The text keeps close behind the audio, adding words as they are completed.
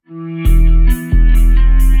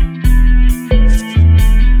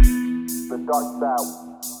dark side.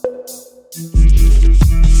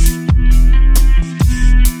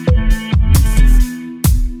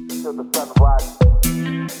 Till the sun rises.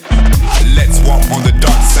 Let's walk on the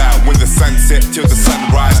dark side when the sun set till the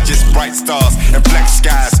sunrise. Just bright stars and black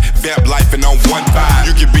skies. Vamp life and on one vibe.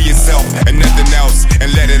 You can be yourself and nothing else,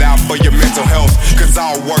 and let it out for your mental health. Cause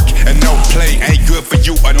all work and no play ain't good for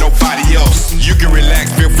you or nobody else. You can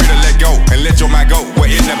relax, feel free to let go, and let your mind go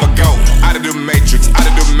where it never go. Out of the matrix, out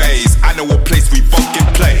of the maze, I know a place we both can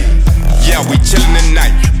play. Yeah, we chillin'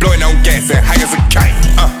 tonight, blowing on gas and high as a kite.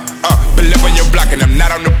 But live on your block and I'm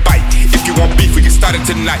not on the bike. If you want beef, we can start it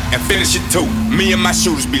tonight and finish it too. Me and my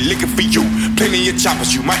shooters be looking for you. Plenty of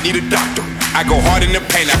choppers, you might need a doctor. I go hard in the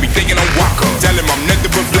pain, I be thinking I'm Walker. Tell him I'm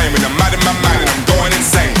nothing but flame, and I'm out of my mind and I'm going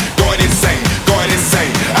insane. Going insane, going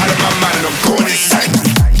insane. Out of my mind and I'm going insane.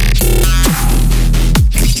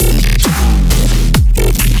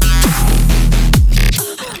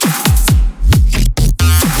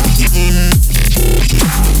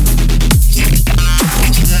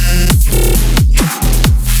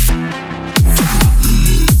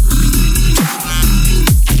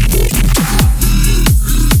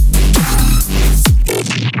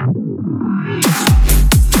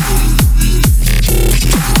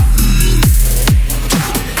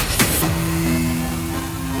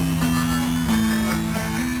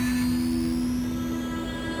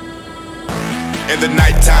 In the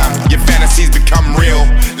nighttime, your fantasies become real.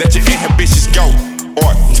 Let your inhibitions go,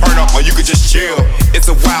 or turn up, or you can just chill.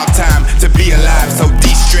 It's a wild time to be alive, so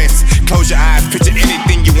de-stress. Close your eyes, picture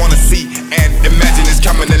anything you wanna see, and imagine it's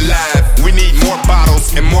coming alive. We need more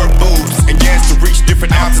bottles and more booze, and gas to reach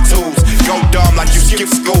different altitudes. Go dumb like you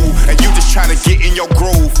skip school, and you just trying to get in your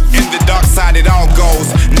groove. In the dark side it all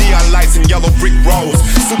goes. Neon lights and yellow brick roads.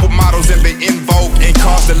 Supermodels and they in vogue, and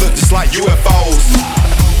cars that look just like UFOs.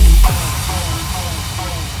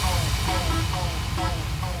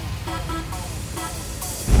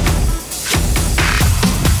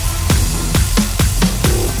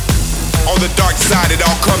 On the dark side, it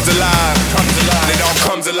all comes alive. It all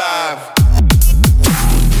comes alive.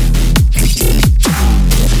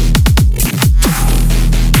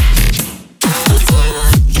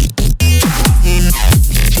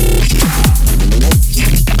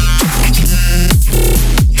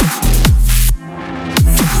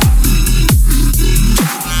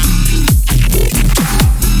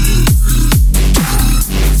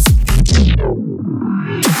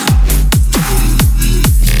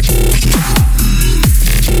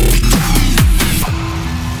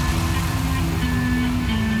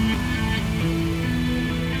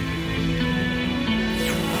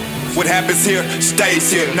 What happens here stays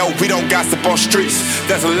here. No, we don't gossip on streets.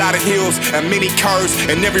 There's a lot of hills and many curves,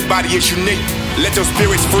 and everybody is unique. Let your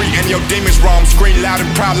spirits free and your demons roam. Scream loud and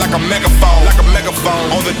proud like a megaphone. Like a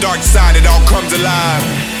megaphone. On the dark side, it all comes alive.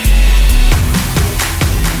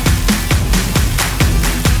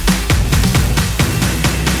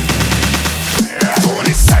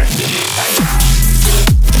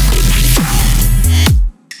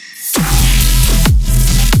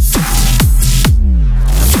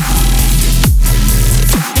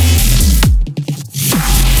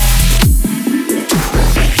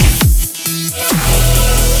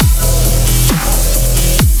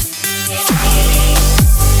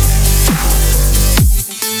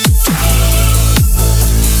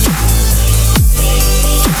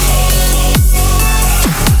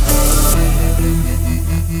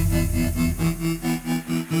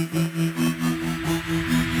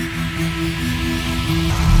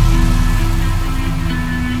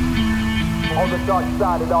 On the dark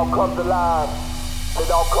side, it all comes alive.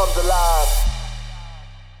 It all comes alive.